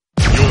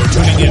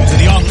into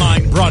the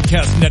online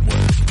broadcast network,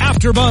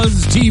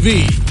 AfterBuzz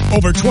TV.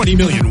 Over 20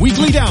 million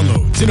weekly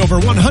downloads in over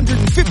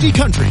 150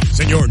 countries,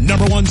 and your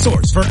number one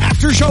source for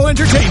after-show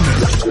entertainment.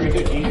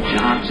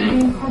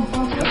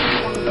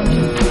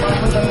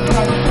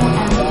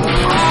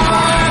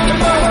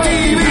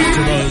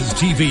 AfterBuzz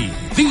TV,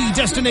 the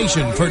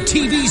destination for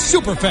TV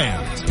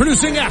superfans,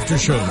 producing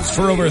aftershows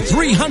for over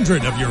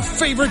 300 of your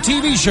favorite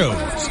TV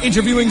shows,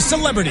 interviewing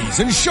celebrities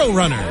and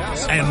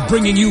showrunners, and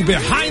bringing you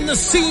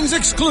behind-the-scenes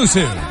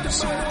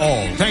exclusives.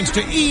 All thanks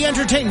to E!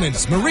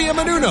 Entertainment's Maria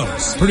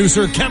Menounos,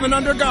 producer Kevin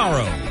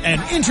Undergaro,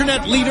 and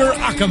internet leader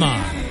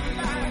Akamai.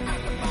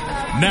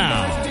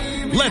 Now,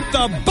 let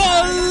the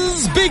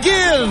buzz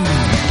begin!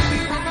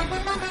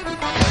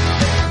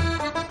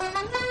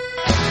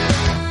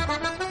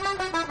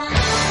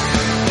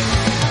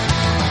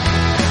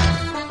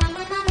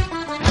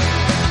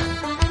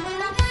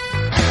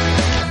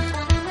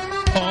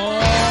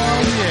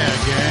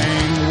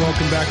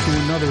 Welcome back to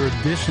another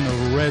edition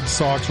of Red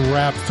Sox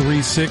Wrap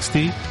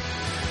 360.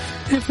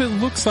 If it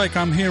looks like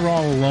I'm here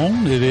all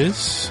alone, it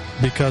is,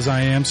 because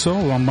I am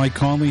so. I'm Mike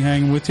Conley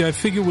hanging with you. I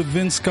figure with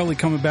Vin Scully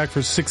coming back for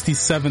his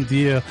 67th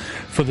year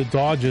for the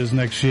Dodgers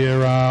next year,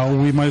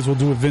 we might as well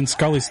do it Vin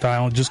Scully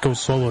style and just go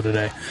solo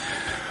today.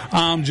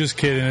 I'm just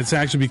kidding. It's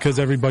actually because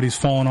everybody's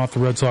fallen off the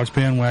Red Sox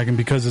bandwagon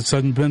because it's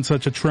been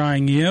such a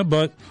trying year,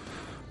 but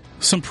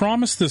some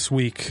promise this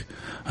week.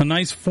 A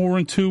nice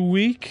 4-2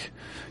 week.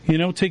 You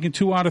know, taking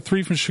 2 out of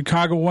 3 from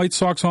Chicago White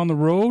Sox on the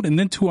road, and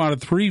then 2 out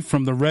of 3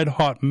 from the Red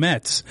Hot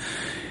Mets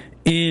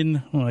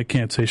in, well, I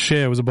can't say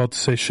Shea. I was about to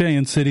say Shea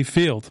in Citi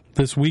Field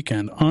this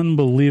weekend.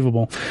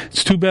 Unbelievable.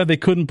 It's too bad they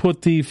couldn't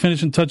put the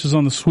finishing touches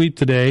on the sweep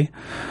today,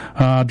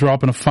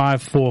 dropping a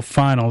 5-4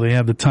 final. They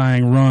had the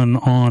tying run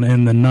on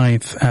in the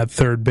 9th at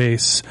third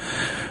base.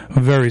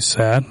 Very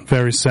sad,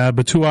 very sad.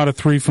 But 2 out of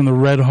 3 from the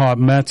Red Hot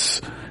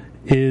Mets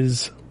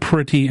is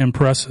pretty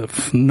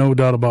impressive. No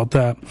doubt about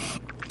that.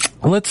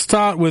 Let's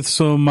start with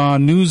some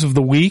news of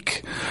the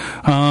week.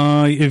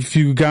 If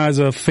you guys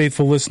are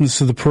faithful listeners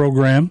to the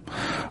program,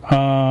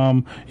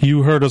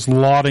 you heard us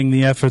lauding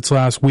the efforts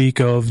last week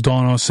of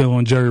Don Orsillo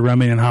and Jerry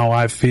Remy and how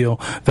I feel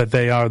that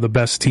they are the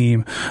best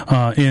team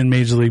in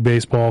Major League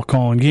Baseball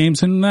calling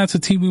games, and that's a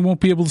team we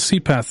won't be able to see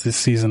past this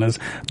season as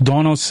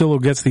Don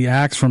Orsillo gets the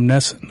axe from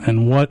NESN,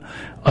 and what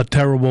a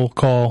terrible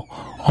call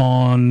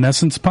on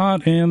NESN's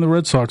part and the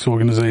Red Sox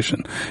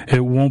organization.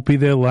 It won't be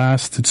their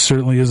last. It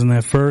certainly isn't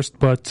their first,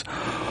 but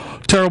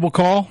terrible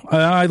call.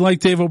 I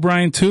like Dave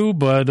O'Brien too,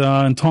 but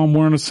and Tom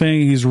Werner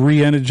saying he's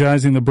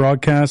re-energizing the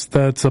broadcast,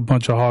 that's a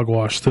bunch of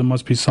hogwash. There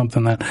must be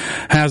something that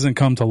hasn't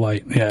come to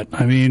light yet.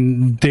 I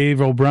mean, Dave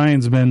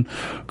O'Brien's been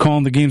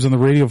calling the games on the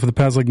radio for the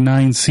past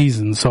 9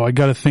 seasons, so I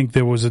gotta think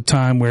there was a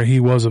time where he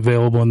was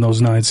available in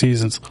those 9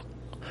 seasons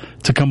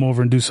to come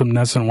over and do some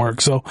NESN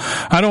work. So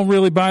I don't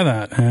really buy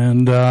that.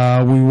 And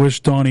we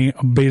wish Don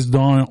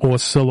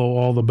Orsillo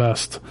all the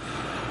best.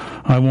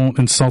 I won't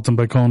insult him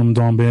by calling him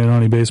Don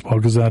Baseball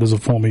because that is a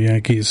former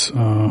Yankees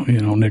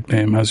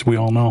nickname, as we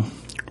all know.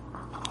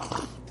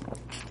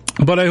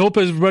 But I hope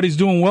everybody's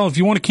doing well. If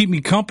you want to keep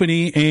me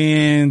company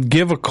and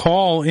give a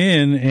call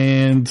in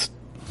and,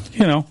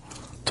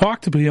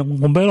 talk to me a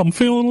little bit, I'm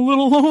feeling a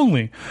little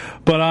lonely.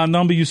 But our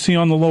number you see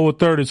on the lower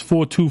third is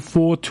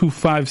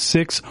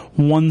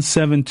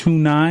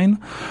 424-256-1729.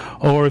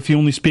 Or if you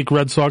only speak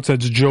Red Sox,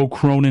 that's Joe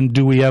Cronin,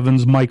 Dewey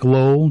Evans, Mike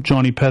Lowell,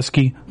 Johnny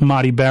Pesky,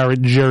 Marty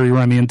Barrett, Jerry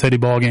Remy, and Teddy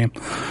Ballgame.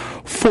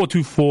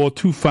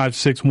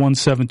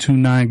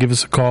 424-256-1729. Give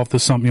us a call if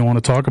there's something you want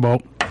to talk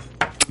about.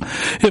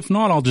 If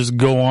not, I'll just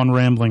go on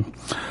rambling.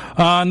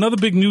 Another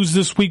big news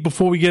this week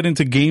before we get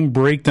into game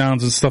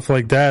breakdowns and stuff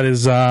like that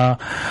is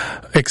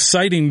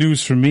exciting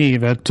news for me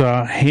that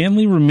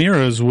Hanley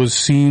Ramirez was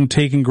seen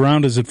taking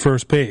grounders at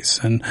first base.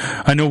 And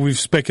I know we've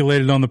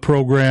speculated on the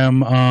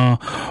program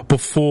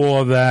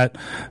before that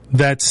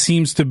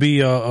seems to be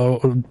a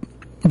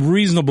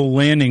reasonable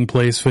landing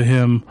place for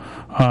him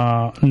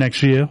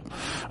next year,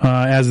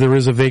 as there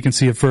is a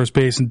vacancy at first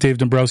base, and Dave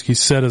Dombrowski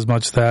said as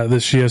much that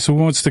this year. So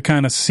he wants to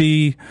kind of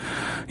see,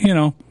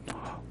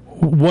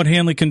 what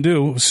Hanley can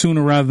do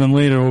sooner rather than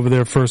later over there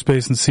at first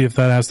base and see if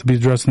that has to be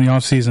addressed in the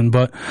offseason.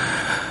 But,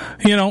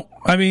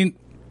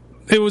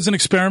 it was an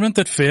experiment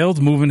that failed,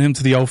 moving him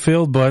to the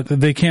outfield, but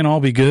they can't all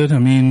be good. I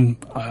mean,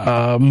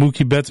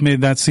 Mookie Betts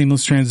made that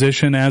seamless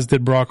transition, as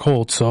did Brock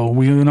Holt, so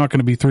we're not going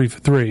to be 3 for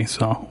 3,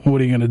 so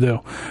what are you going to do?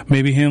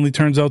 Maybe Hanley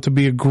turns out to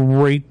be a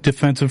great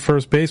defensive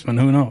first baseman,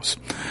 who knows?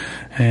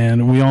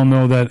 And we all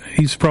know that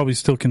he's probably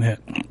still can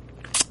hit,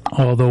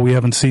 although we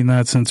haven't seen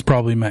that since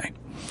probably May.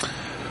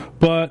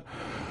 But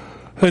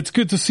it's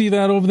good to see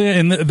that over there,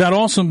 and that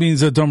also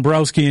means that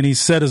Dombrowski, and he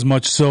said as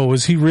much so,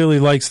 is he really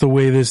likes the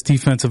way this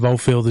defensive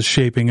outfield is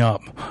shaping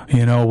up,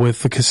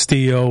 with the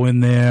Castillo in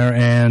there,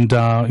 and,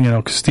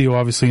 Castillo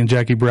obviously and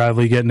Jackie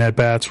Bradley getting at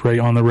bats right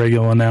on the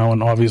regular now,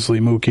 and obviously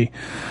Mookie.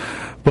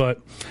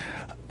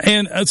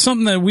 And it's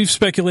something that we've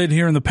speculated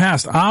here in the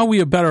past. Are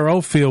we a better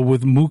outfield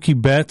with Mookie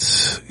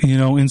Betts,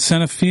 in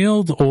center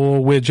field,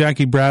 or where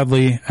Jackie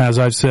Bradley, as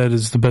I've said,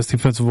 is the best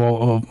defensive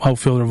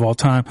outfielder of all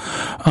time,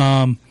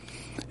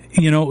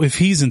 if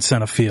he's in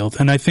center field.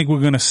 And I think we're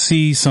going to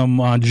see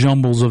some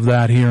jumbles of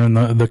that here in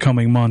the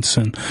coming months,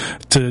 and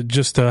to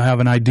have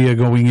an idea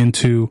going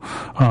into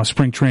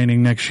spring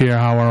training next year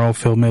how our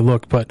outfield may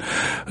look. But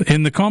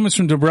in the comments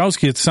from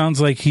Dabrowski, it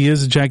sounds like he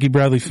is a Jackie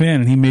Bradley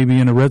fan, and he may be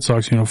in a Red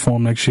Sox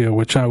uniform next year,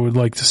 which I would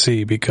like to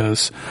see,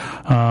 because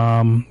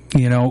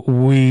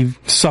we've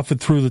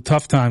suffered through the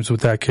tough times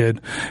with that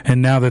kid,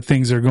 and now that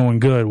things are going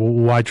good, well,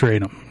 why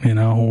trade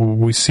him?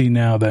 We see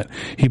now that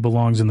he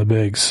belongs in the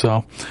bigs.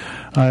 So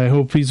I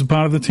hope he's a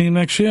part of the team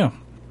next year.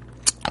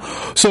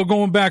 So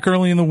going back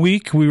early in the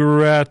week, we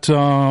were at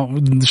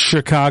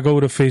Chicago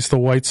to face the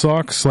White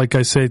Sox. Like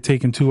I said,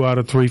 taking 2 out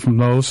of 3 from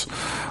those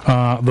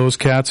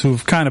cats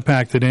who've kind of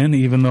packed it in,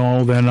 even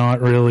though they're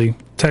not really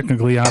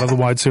technically out of the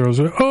World Series.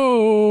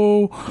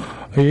 Oh,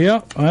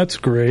 yeah, that's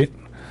great.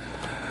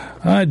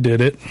 I did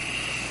it.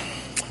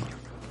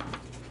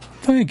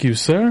 Thank you,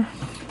 sir.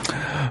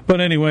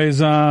 But anyways,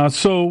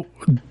 so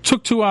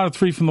took 2 out of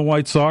 3 from the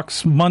White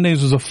Sox.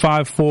 Mondays was a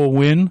 5-4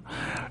 win.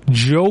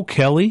 Joe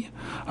Kelly,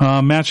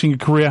 matching a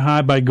career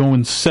high by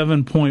going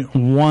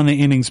 7.1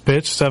 innings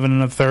pitched, 7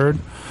 1/3,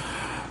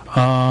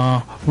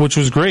 which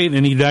was great.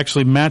 And he'd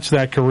actually matched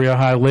that career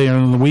high later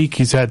in the week.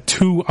 He's had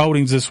 2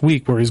 outings this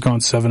week where he's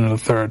gone 7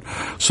 1/3.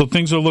 So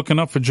things are looking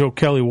up for Joe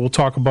Kelly. We'll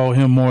talk about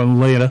him more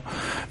later.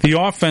 The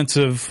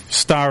offensive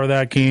star of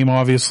that game,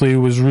 obviously,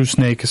 was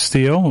Rusney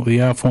Castillo, the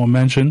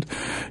aforementioned.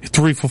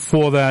 3 for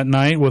 4 that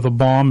night with a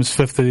bomb, his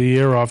 5th of the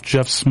year off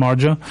Jeff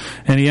Smarja.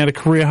 And he had a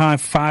career high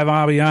 5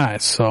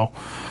 RBIs. So,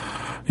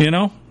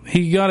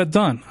 he got it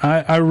done.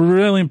 I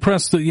really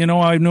impressed that,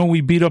 I know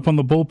we beat up on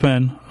the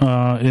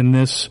bullpen, in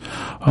this,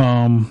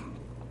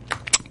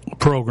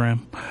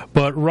 program,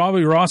 but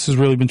Robbie Ross has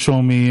really been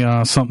showing me,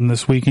 something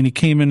this week, and he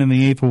came in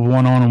the 8th with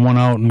 1 on and 1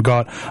 out and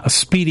got a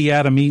speedy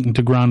Adam Eaton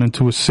to ground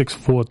into a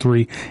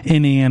 6-4-3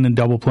 in the end and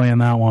double play in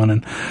that one.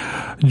 And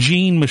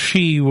Gene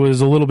Machie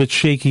was a little bit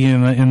shaky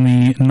in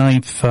the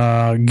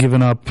 9th,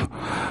 giving up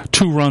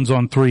 2 runs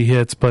on 3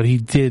 hits, but he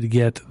did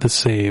get the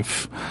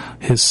save,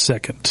 his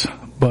second.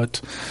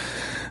 But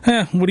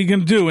what are you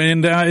going to do?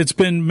 And it's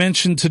been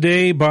mentioned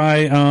today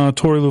by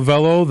Torey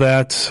Luvello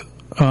that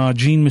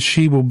Gene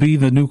Machie will be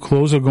the new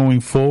closer going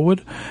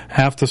forward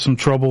after some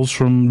troubles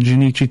from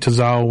Junichi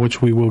Tazawa,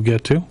 which we will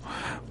get to.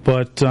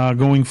 But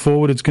going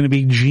forward, it's going to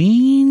be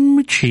Gene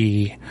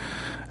Machie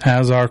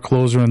as our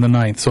closer in the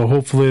 9th. So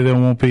hopefully there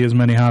won't be as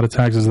many heart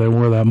attacks as there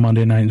were that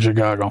Monday night in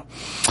Chicago.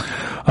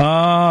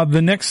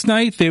 The next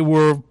night, they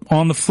were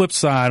on the flip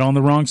side, on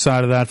the wrong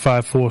side of that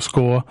 5-4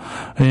 score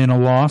in a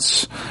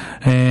loss.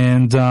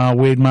 And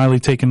Wade Miley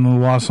taking the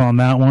loss on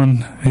that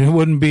one. It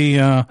wouldn't be,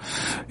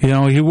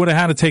 he would have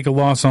had to take a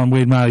loss on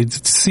Wade Miley.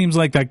 It seems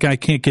like that guy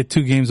can't get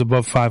 2 games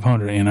above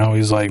 500.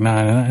 He's like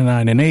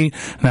 9-8,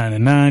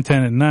 9-9,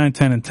 10-9,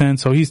 10-10.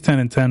 So he's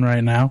 10-10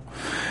 right now.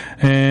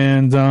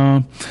 And,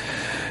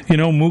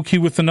 Mookie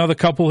with another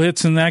couple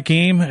hits in that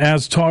game,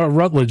 as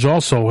Rutledge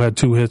also had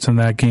 2 hits in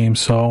that game.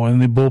 So,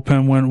 and the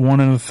bullpen went 1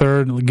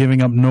 1/3,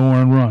 giving up no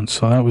earned runs.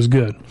 So that was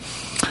good.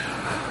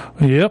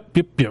 Yep.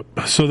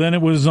 So then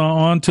it was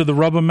on to the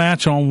rubber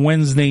match on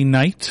Wednesday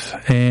night,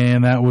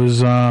 and that was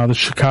the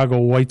Chicago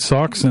White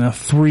Sox in a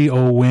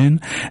 3-0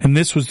 win. And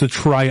this was the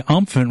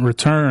triumphant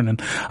return,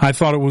 and I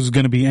thought it was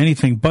going to be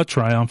anything but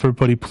triumphant,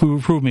 but he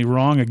proved me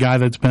wrong. A guy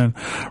that's been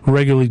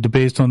regularly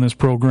debated on this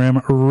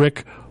program,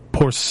 Rick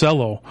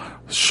Porcello,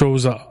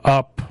 shows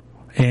up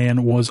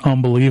and was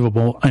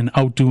unbelievable and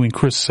outdoing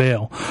Chris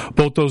Sale.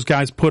 Both those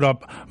guys put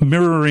up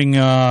mirroring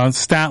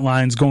stat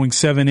lines, going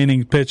 7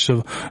 innings pitch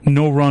of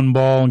no run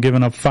ball and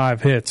giving up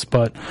 5 hits.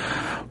 But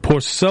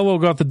Porcello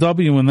got the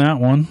W in that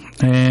one,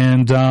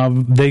 and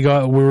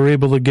we were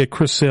able to get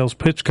Chris Sale's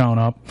pitch count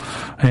up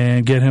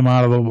and get him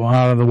out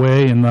of the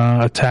way and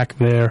attack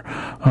their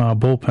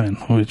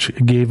bullpen, which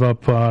gave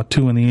up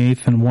 2 in the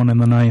 8th and 1 in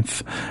the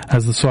 9th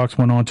as the Sox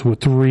went on to a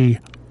 3-0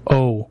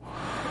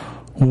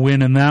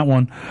 win in that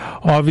one.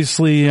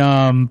 Obviously,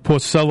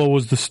 Porcello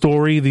was the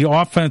story. The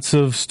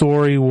offensive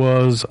story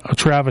was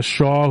Travis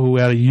Shaw, who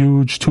had a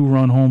huge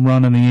 2-run home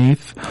run in the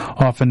 8th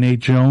off of Nate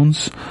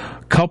Jones.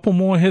 Couple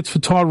more hits for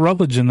Todd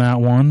Rutledge in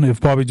that one.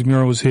 If Bobby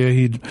DeMuro was here,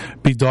 he'd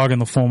be dogging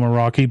the former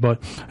Rocky,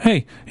 but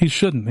hey, he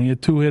shouldn't. He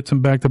had 2 hits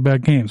in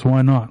back-to-back games.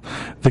 Why not?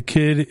 The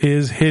kid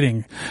is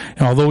hitting.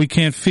 And although he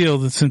can't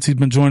field, since he's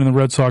been joining the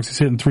Red Sox, he's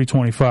hitting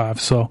 .325.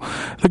 So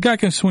the guy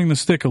can swing the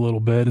stick a little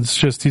bit. It's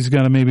just he's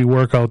got to maybe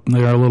work out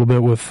there a little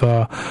bit with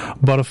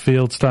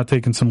Butterfield, start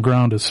taking some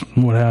grounders,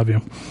 what have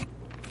you.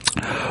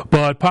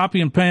 But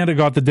Poppy and Panda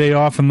got the day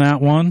off in that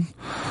one.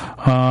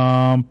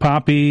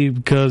 Poppy,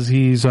 because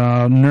he's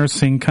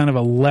nursing kind of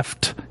a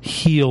left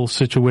heel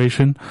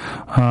situation,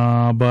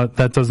 but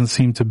that doesn't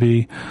seem to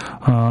be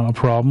a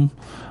problem.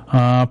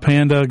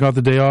 Panda got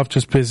the day off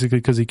just basically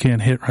because he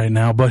can't hit right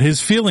now, but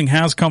his feeling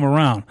has come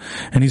around,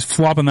 and he's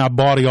flopping that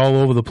body all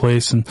over the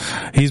place, and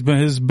he's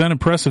been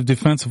impressive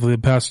defensively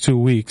the past 2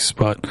 weeks.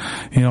 But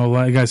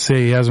like I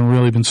say, he hasn't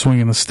really been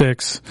swinging the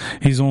sticks.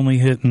 He's only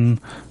hitting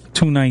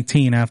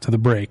 .219 after the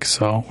break,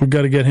 so we've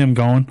got to get him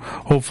going.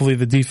 Hopefully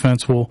the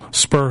defense will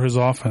spur his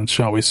offense,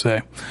 shall we say.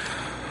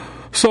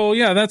 So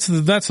yeah, that's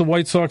the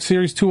White Sox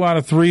series. 2 out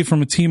of 3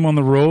 from a team on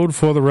the road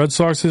for the Red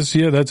Sox this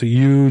year. That's a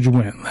huge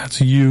win. That's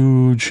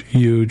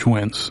huge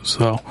wins.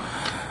 So,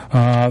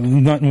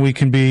 nothing we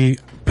can be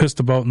pissed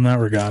about in that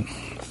regard.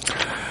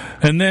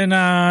 And then,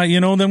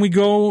 then we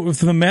go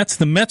to the Mets.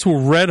 The Mets were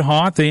red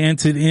hot. They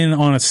entered in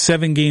on a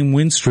 7-game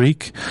win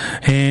streak.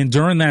 And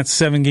during that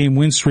 7-game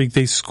win streak,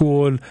 they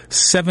scored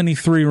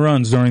 73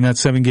 runs during that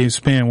 7-game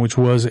span, which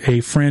was a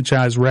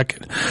franchise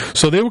record.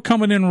 So they were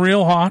coming in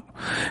real hot.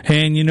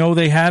 And,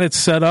 they had it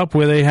set up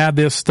where they had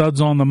their studs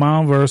on the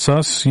mound versus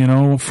us.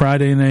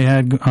 Friday they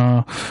had,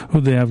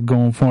 who'd they have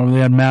going for them?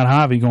 They had Matt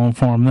Harvey going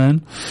for them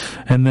then.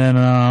 And then,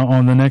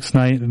 on the next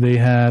night, they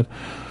had,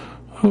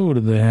 who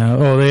did they have?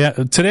 Oh,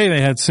 today they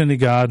had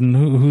Syndergaard, and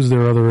who's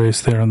their other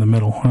ace there in the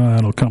middle?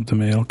 It'll come to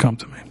me. Oh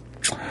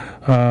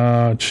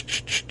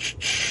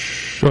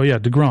yeah,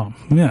 DeGrom.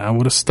 Yeah,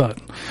 what a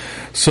stud.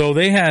 So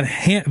they had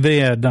Javi,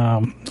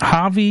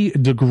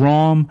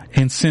 DeGrom,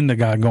 and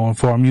Syndergaard going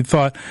for them. You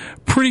thought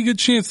pretty good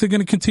chance they're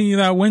going to continue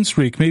that win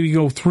streak. Maybe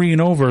go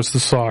 3-0 versus the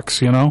Sox.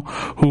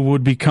 Who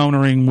would be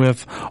countering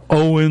with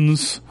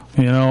Owens,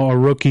 a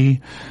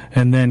rookie,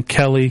 and then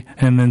Kelly,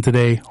 and then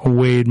today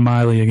Wade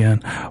Miley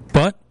again.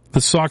 But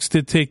the Sox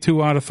did take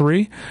 2 out of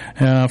 3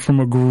 from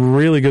a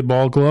really good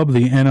ball club,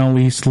 the NL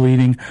East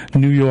leading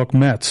New York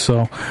Mets.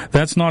 So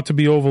that's not to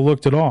be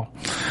overlooked at all.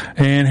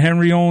 And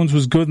Henry Owens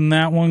was good in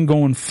that one,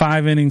 going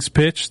 5 innings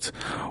pitched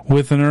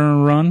with an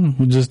earned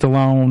run, just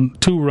allowing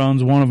 2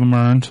 runs, one of them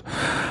earned.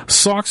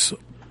 Sox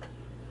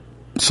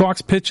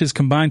pitches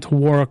combined to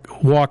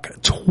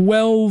walk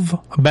 12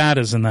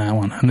 batters in that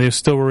one, and they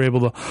still were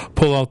able to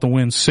pull out the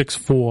win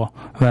 6-4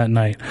 that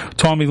night.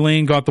 Tommy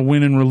Lane got the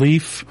win in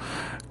relief.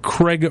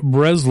 Craig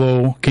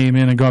Breslow came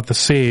in and got the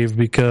save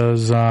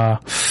because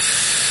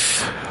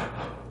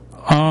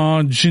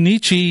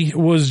Junichi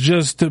was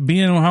just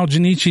being how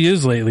Junichi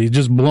is lately,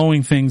 just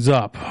blowing things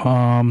up.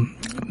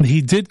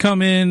 He did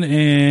come in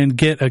and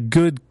get a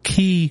good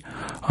key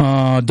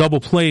double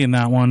play in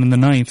that one in the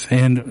 9th,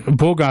 and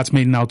Bogarts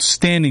made an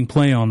outstanding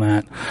play on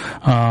that,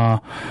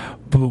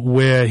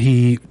 where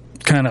he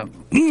kind of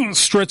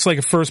stretched like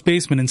a first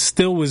baseman and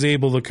still was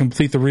able to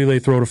complete the relay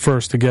throw to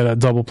first to get a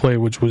double play,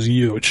 which was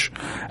huge.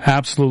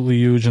 Absolutely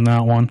huge in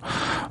that one.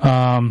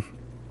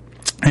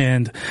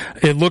 And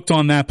it looked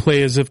on that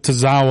play as if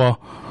Tazawa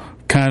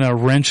kind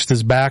of wrenched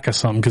his back or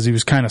something, because he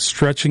was kind of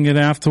stretching it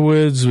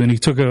afterwards. When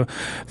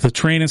the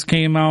trainers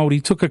came out,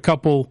 he took a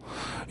couple,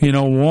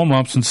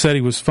 warm-ups and said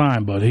he was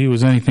fine, but he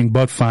was anything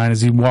but fine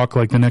as he walked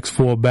like the next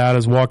 4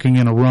 batters, walking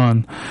in a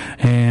run.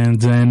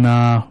 And then,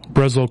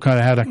 Breslow kind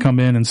of had to come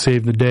in and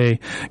save the day,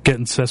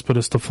 getting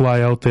Cespedes to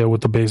fly out there with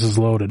the bases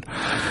loaded.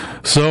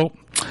 So,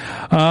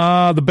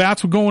 the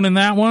bats were going in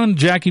that one.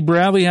 Jackie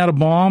Bradley had a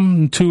bomb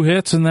and 2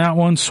 hits in that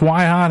one.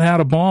 Swihart had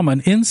a bomb,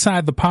 an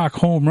inside the park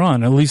home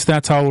run. At least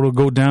that's how it'll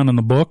go down in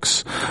the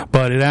books.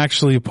 But it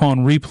actually, upon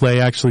replay,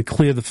 actually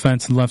cleared the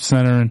fence in left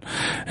center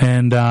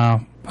and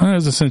it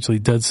was essentially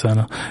dead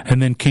center,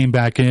 and then came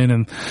back in,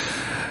 and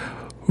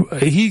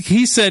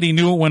he said he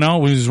knew it went out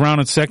when he was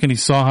rounding second. He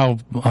saw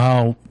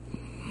how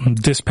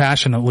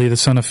dispassionately the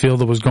center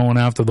fielder was going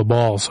after the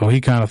ball, so he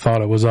kind of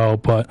thought it was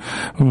out. But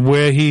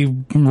where he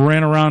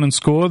ran around and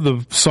scored,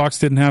 the Sox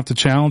didn't have to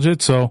challenge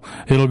it, so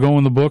it'll go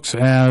in the books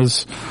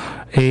as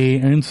a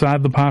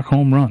inside the park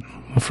home run.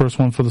 The first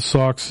one for the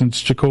Sox since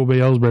Jacoby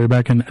Ellsbury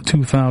back in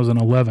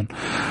 2011.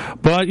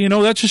 But,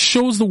 that just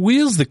shows the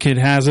wheels the kid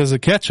has as a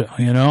catcher,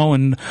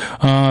 and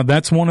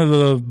that's one of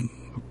the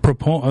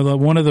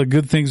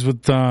good things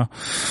with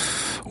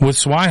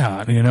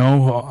Swihart,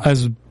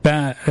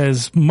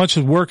 as much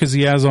work as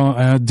he has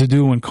to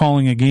do in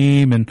calling a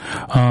game and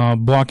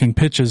blocking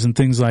pitches and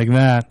things like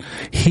that,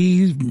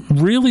 he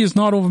really is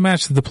not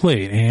overmatched at the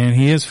plate, and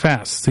he is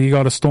fast. He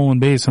got a stolen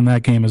base in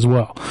that game as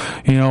well.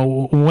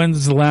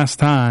 When's the last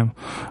time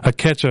a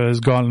catcher has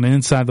gotten an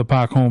inside the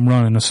park home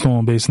run and a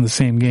stolen base in the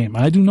same game?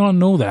 I do not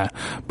know that,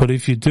 but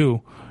if you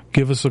do,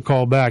 give us a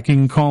call back. You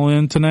can call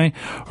in tonight,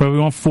 or we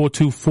want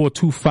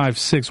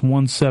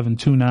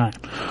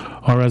 424-256-1729.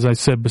 Or as I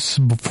said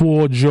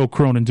before, Joe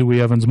Cronin, Dewey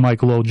Evans,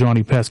 Mike Lowe,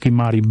 Johnny Pesky,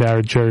 Marty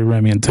Barrett, Jerry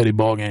Remy, and Teddy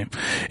Ballgame.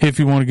 If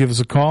you want to give us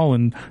a call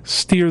and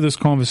steer this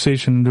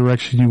conversation in the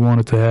direction you want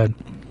it to head.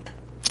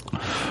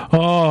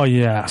 Oh,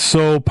 yeah.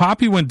 So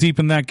Poppy went deep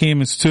in that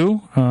game as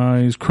too.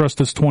 He's crushed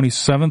his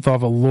 27th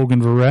off of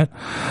Logan Verrett.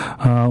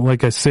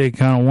 Like I say,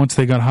 kind of once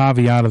they got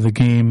Javi out of the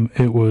game,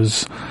 it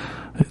was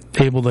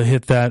able to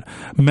hit that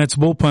Mets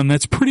bullpen.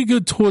 That's pretty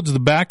good towards the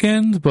back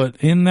end, but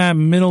in that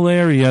middle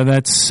area,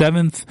 that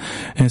 6th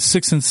and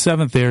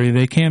 7th area,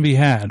 they can be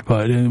had.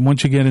 But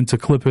once you get into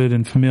Clippard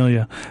and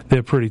Familia,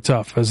 they're pretty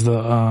tough, as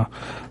the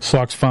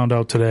Sox found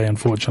out today,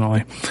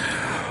 unfortunately.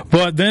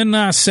 But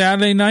then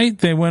Saturday night,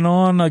 they went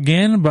on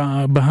again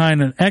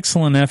behind an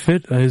excellent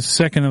effort, his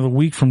second of the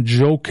week from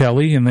Joe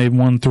Kelly, and they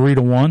won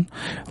 3-1.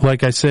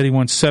 Like I said, he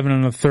went 7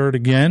 1/3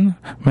 again,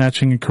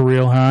 matching a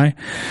career high.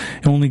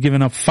 Only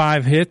giving up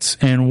 5 hits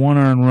and 1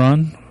 earned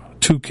run,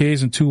 2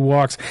 Ks and 2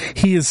 walks.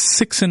 He is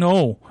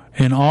 6-0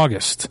 in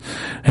August.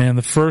 And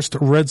the first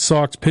Red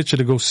Sox pitcher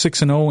to go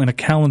 6-0 in a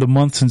calendar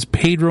month since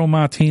Pedro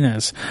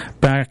Martinez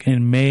back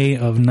in May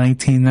of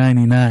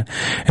 1999.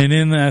 And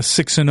in that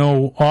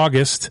 6-0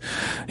 August,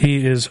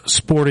 he is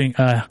sporting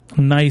a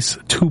nice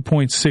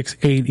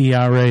 2.68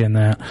 ERA in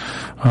that,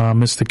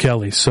 Mr.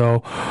 Kelly.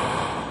 So,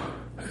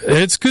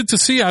 it's good to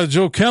see out of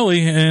Joe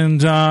Kelly,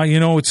 and,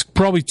 it's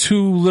probably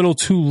too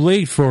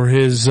late for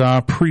his,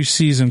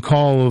 preseason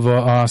call of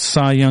a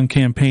Cy Young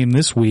campaign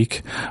this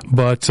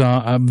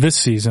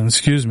season,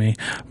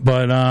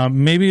 but,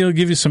 maybe he'll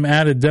give you some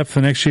added depth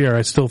for next year.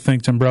 I still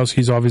think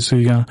Dombrowski's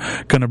obviously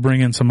gonna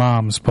bring in some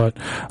arms, but,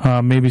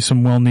 maybe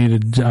some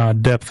well-needed,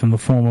 depth in the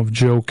form of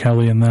Joe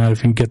Kelly and that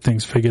if he can get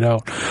things figured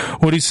out.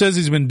 What he says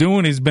he's been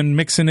doing, he's been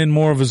mixing in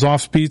more of his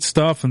off-speed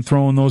stuff and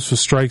throwing those for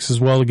strikes as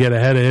well to get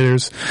ahead of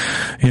hitters.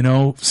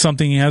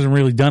 Something he hasn't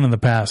really done in the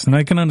past. And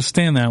I can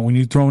understand that. When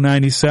you throw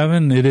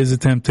 97, it is a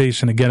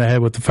temptation to get ahead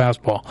with the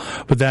fastball.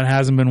 But that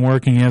hasn't been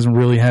working. He hasn't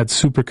really had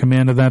super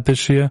command of that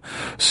this year.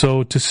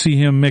 So to see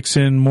him mix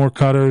in more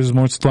cutters,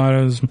 more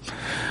sliders,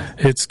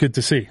 it's good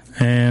to see.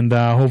 And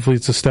hopefully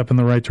it's a step in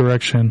the right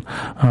direction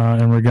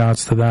in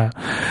regards to that.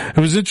 It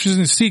was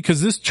interesting to see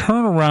because this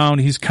turnaround,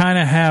 he's kind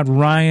of had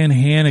Ryan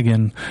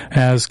Hanigan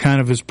as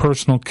kind of his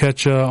personal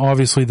catcher,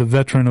 obviously the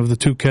veteran of the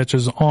two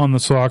catchers on the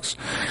Sox.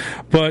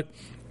 But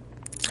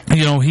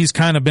he's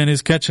kind of been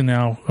his catcher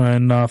now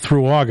and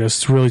through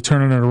August, really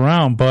turning it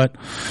around. But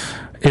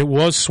it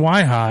was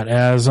Swihart,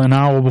 as an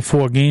hour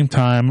before game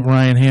time,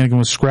 Ryan Hanigan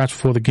was scratched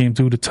before the game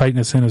due to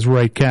tightness in his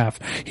right calf.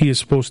 He is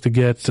supposed to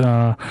get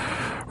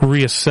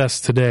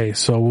reassessed today,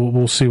 so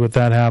we'll see what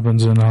that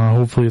happens, and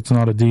hopefully it's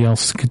not a DL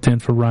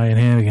stint for Ryan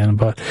Hanigan.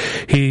 But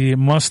he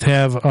must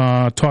have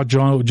taught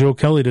Joe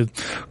Kelly to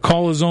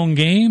call his own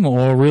game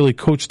or really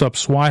coached up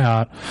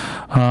Swihart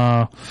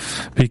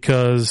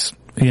because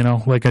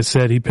like I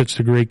said, he pitched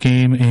a great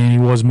game and he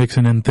was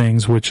mixing in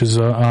things, which is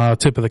a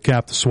tip of the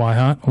cap to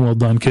Swihart. Well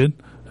done, kid.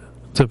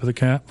 Tip of the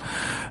cap.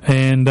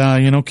 And,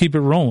 keep it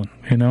rolling,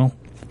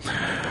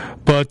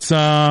 But,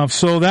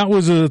 so that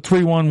was a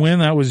 3-1 win.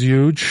 That was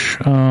huge.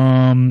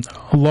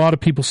 A lot of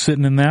people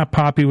sitting in that.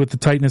 Poppy with the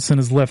tightness in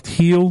his left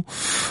heel.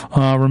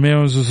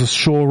 Ramirez was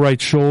a right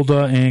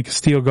shoulder, and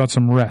Castillo got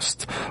some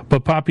rest.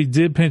 But Poppy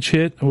did pinch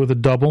hit with a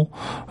double.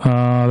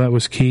 That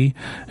was key.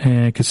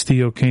 And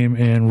Castillo came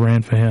and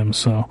ran for him.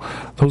 So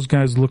those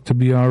guys look to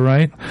be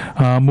alright.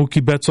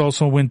 Mookie Betts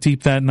also went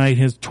deep that night,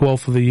 his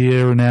 12th of the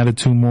year, and added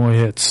 2 more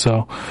hits.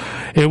 So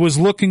it was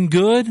looking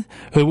good.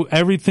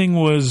 Everything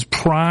was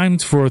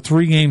primed for a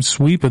 3-game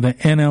sweep of the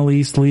NL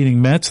East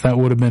leading Mets. That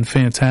would have been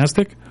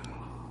fantastic.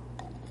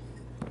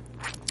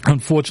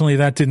 Unfortunately,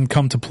 that didn't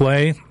come to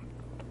play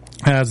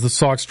as the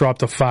Sox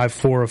dropped a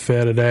 5-4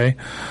 affair today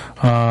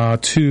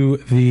to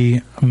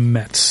the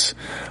Mets.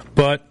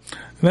 But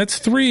that's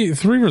three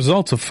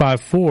results of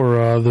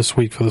 5-4 this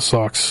week for the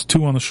Sox.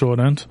 2 on the short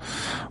end.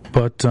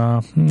 But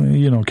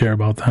you don't care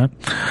about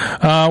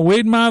that.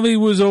 Wade Miley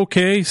was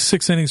okay.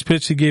 6 innings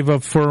pitched. He gave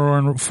up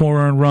 4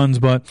 earned runs,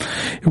 but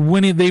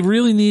when they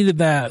really needed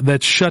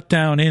that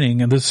shutdown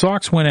inning, and the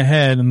Sox went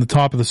ahead in the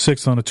top of the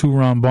 6th on a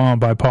 2-run bomb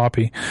by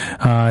Poppy,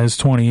 his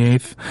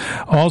 28th.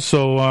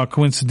 Also,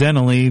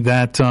 coincidentally,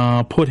 that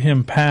put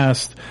him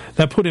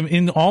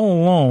in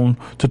all alone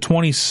to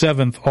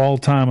 27th all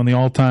time on the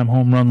all-time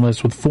home run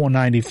list with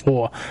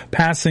 494,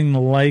 passing the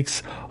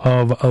likes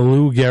of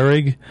Lou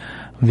Gehrig,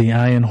 the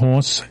Iron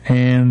Horse,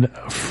 and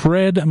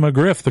Fred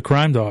McGriff, the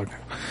Crime Dog.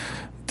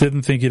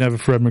 Didn't think you'd have a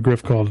Fred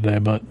McGriff call today,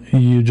 but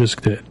you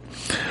just did.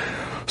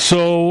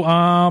 So,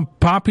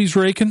 Poppy's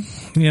raking,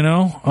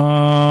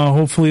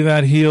 hopefully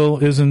that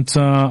heel isn't,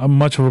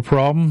 much of a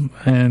problem,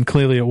 and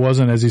clearly it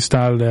wasn't as he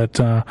started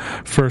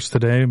at, first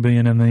today,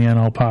 being in the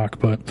NL Park,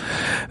 but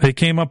they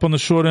came up on the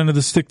short end of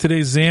the stick today.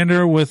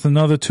 Xander with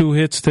another 2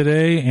 hits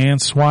today, and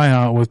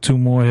Swihart with 2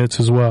 more hits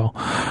as well,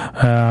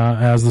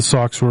 as the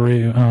Sox were,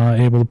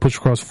 able to push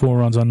across 4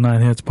 runs on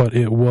 9 hits, but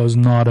it was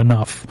not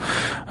enough,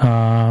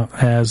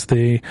 as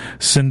the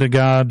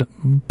Syndergaard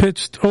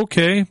pitched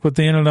okay, but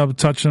they ended up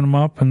touching him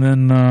up, and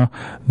then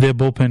their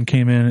bullpen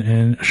came in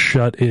and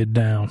shut it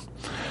down.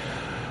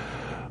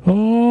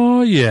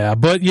 Oh, yeah.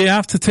 But you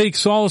have to take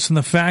solace in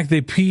the fact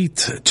they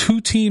beat 2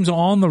 teams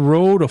on the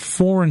road, a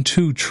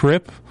 4-2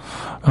 trip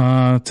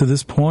to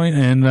this point.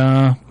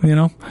 And,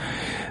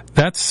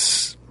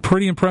 that's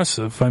pretty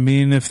impressive. I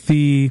mean, if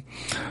the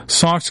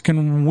Sox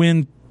can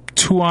win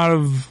 2 out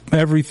of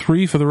every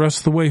 3 for the rest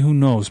of the way, who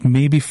knows?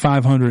 Maybe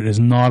 500 is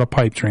not a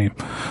pipe dream.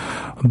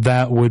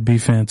 That would be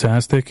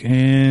fantastic.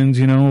 And,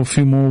 a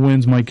few more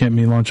wins might get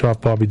me lunch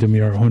off Bobby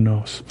DeMuro. Who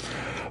knows?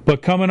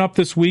 But coming up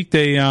this week,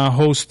 they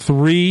host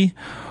 3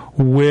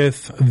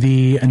 with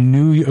the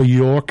New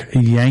York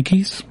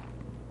Yankees.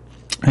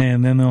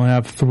 And then they'll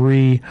have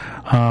 3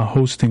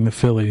 hosting the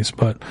Phillies.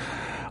 But,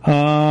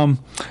 I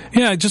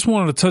just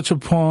wanted to touch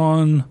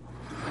upon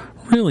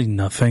Really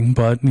nothing,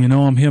 but,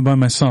 I'm here by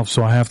myself,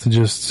 so I have to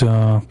just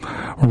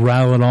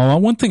rattle it all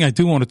out. One thing I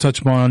do want to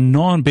touch upon, a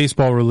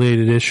non-baseball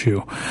related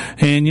issue,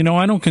 and,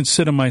 I don't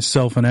consider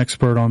myself an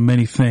expert on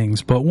many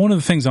things, but one of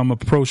the things I'm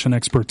approaching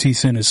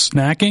expertise in is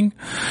snacking,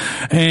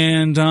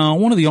 and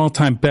one of the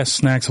all-time best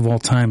snacks of all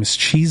time is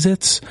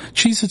Cheez-Its.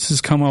 Cheez-Its has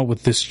come out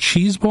with this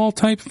cheese ball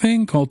type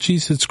thing called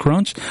Cheez-Its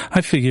Crunch. I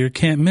figure it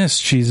can't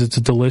miss. Cheez-Its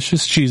are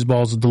delicious. Cheese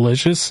balls are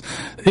delicious.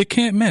 It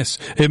can't miss.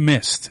 It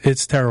missed.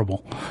 It's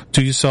terrible.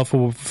 Do yourself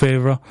a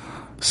favor,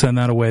 send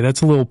that away.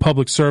 That's a little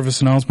public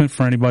service announcement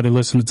for anybody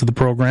listening to the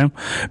program,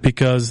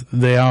 because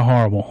they are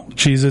horrible.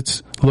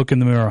 Cheez-Its, look in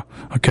the mirror,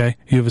 okay?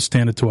 You have a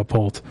standard to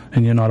uphold,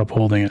 and you're not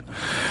upholding it.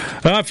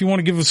 If you want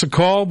to give us a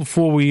call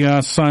before we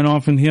sign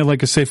off in here,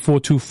 like I say,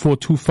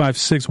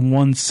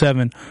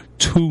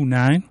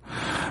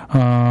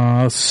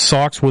 424-256-1729.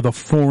 Sox with a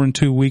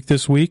 4-2 week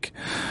this week.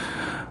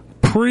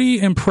 Pretty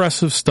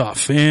impressive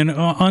stuff. And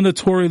under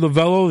Torey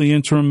Lovullo, the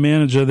interim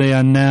manager, they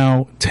are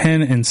now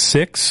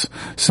 10-6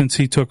 since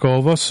he took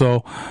over.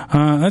 So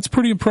that's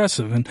pretty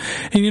impressive. And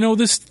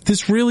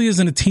this really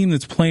isn't a team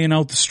that's playing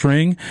out the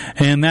string,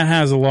 and that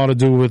has a lot to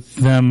do with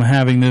them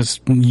having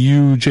this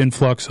huge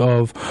influx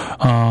of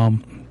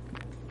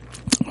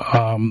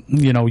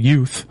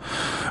youth,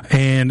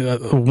 and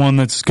one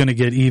that's going to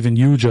get even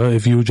huger,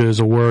 if huger is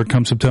a word,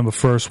 come September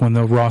 1st when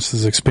the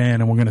rosters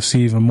expand, and we're going to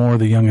see even more of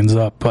the youngins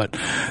up. But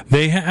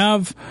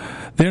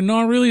they're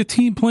not really a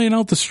team playing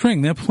out the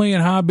string. They're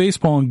playing hard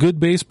baseball and good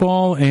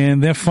baseball,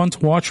 and they're fun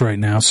to watch right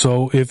now.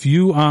 So if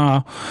you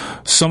are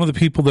some of the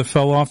people that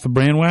fell off the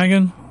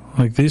bandwagon,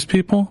 like these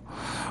people,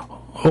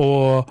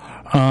 or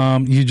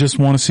you just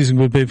want to see some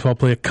good baseball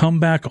play, come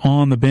back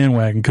on the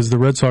bandwagon, because the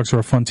Red Sox are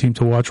a fun team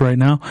to watch right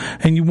now,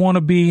 and you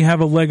want to have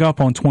a leg up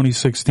on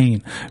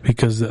 2016,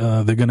 because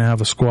they're going to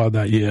have a squad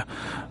that year,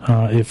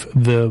 if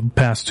the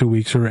past 2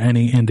 weeks are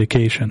any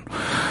indication.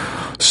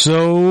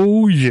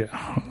 So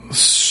yeah,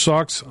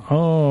 Sox,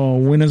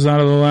 winners out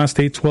of the last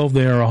 8-12.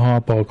 They are a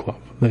hardball club.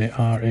 They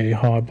are a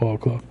hardball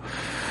club.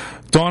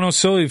 Don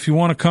O'Silly, if you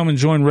want to come and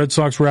join Red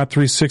Sox Rap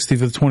 360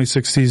 for the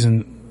 26th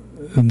season,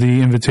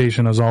 the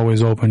invitation is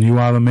always open. You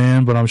are the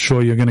man, but I'm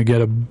sure you're going to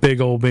get a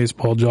big old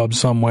baseball job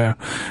somewhere,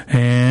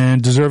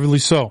 and deservedly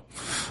so.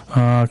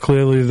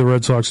 Clearly the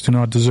Red Sox do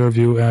not deserve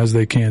you, as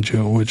they can't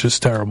you, which is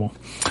terrible.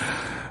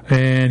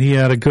 And he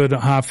had a good,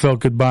 heartfelt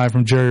goodbye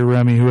from Jerry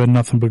Remy, who had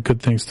nothing but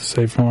good things to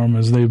say for him,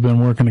 as they've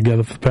been working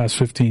together for the past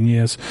 15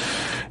 years.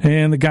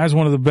 And the guy's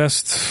one of the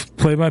best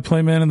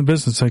play-by-play men in the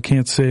business. I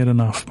can't say it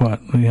enough,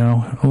 but,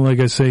 like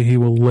I say, he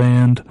will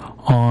land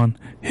on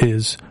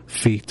his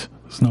feet.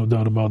 There's no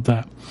doubt about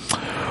that.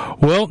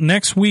 Well,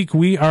 next week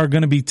we are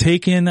going to be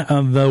taking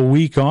the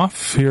week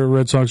off here at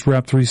Red Sox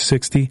Rap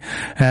 360,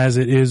 as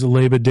it is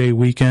Labor Day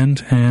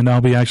weekend, and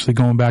I'll be actually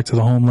going back to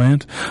the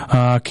homeland.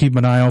 Keep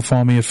an eye out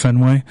for me at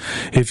Fenway.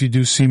 If you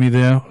do see me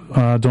there,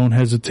 don't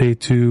hesitate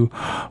to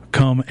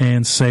come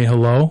and say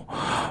hello.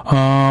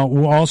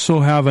 We'll also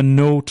have a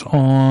note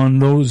on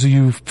those of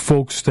you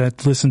folks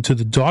that listen to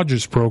the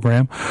Dodgers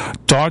program,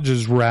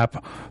 Dodgers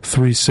Rap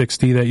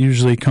 360, that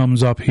usually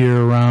comes up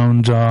here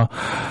around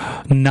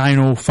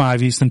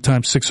 9:05 Eastern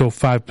Time,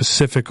 6:05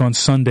 Pacific on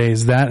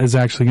Sundays. That is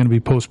actually going to be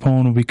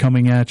postponed. We'll be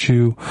coming at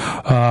you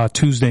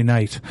Tuesday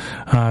night,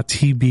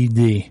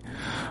 TBD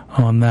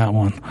on that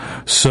one.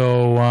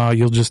 So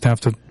you'll just have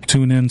to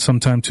tune in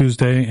sometime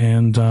Tuesday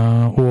and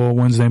or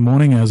Wednesday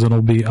morning, as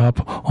it'll be up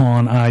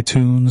on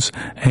iTunes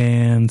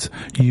and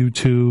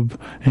YouTube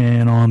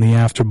and on the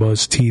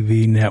AfterBuzz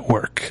TV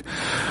network.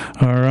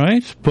 All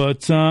right,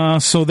 but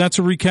so that's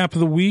a recap of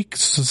the week.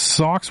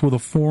 Sox with a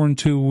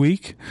 4-2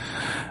 week,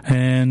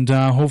 and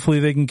hopefully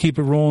they can keep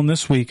it rolling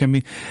this week. I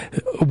mean,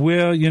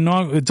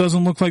 it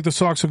doesn't look like the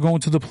Sox are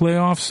going to the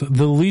playoffs.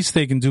 The least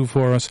they can do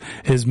for us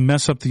is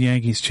mess up the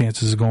Yankees'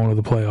 chances of going to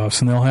the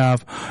playoffs, and they'll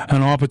have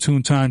an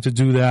opportune time to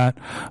do that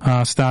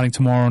starting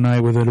tomorrow night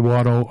with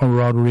Eduardo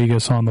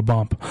Rodriguez on the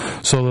bump.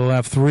 So they'll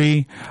have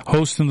 3,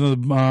 hosting the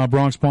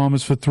Bronx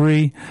Bombers for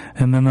 3,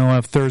 and then they'll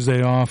have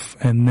Thursday off,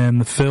 and then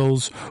the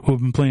Phils, who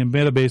have been playing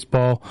better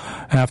baseball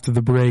after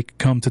the break,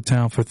 come to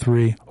town for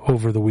 3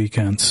 over the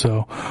weekend.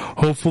 So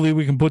hopefully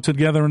we can put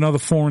together another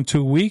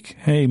 4-2 week.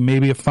 Hey,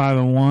 maybe a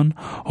 5-1.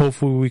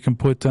 Hopefully we can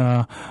put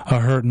a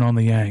hurting on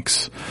the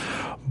Yanks.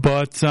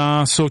 But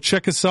so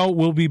check us out.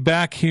 We'll be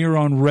back here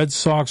on Red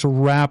Sox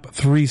Rap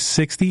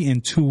 360 in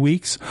 2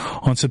 weeks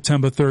on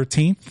September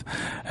 13th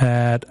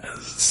at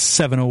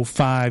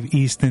 7:05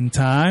 Eastern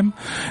Time.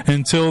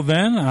 Until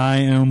then, I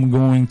am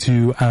going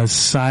to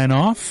sign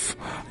off.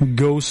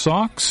 Go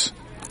Sox.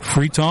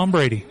 Free Tom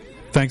Brady.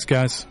 Thanks,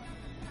 guys.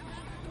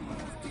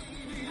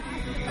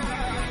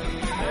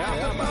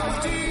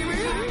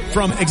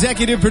 From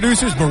executive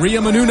producers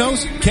Maria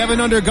Menounos, Kevin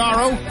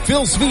Undergaro,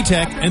 Phil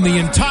Svitek, and the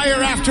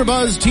entire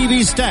AfterBuzz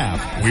TV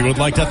staff, we would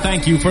like to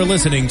thank you for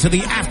listening to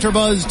the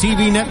AfterBuzz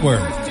TV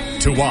network.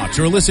 To watch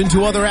or listen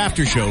to other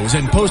after shows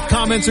and post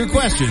comments or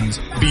questions,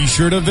 be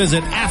sure to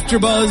visit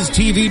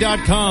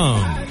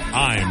AfterBuzzTV.com.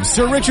 I'm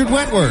Sir Richard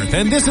Wentworth,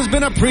 and this has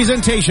been a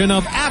presentation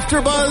of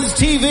AfterBuzz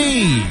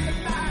TV.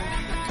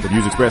 The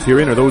views expressed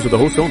herein are those of the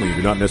hosts only and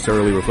do not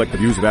necessarily reflect the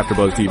views of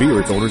AfterBuzz TV or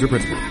its owners or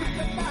principals.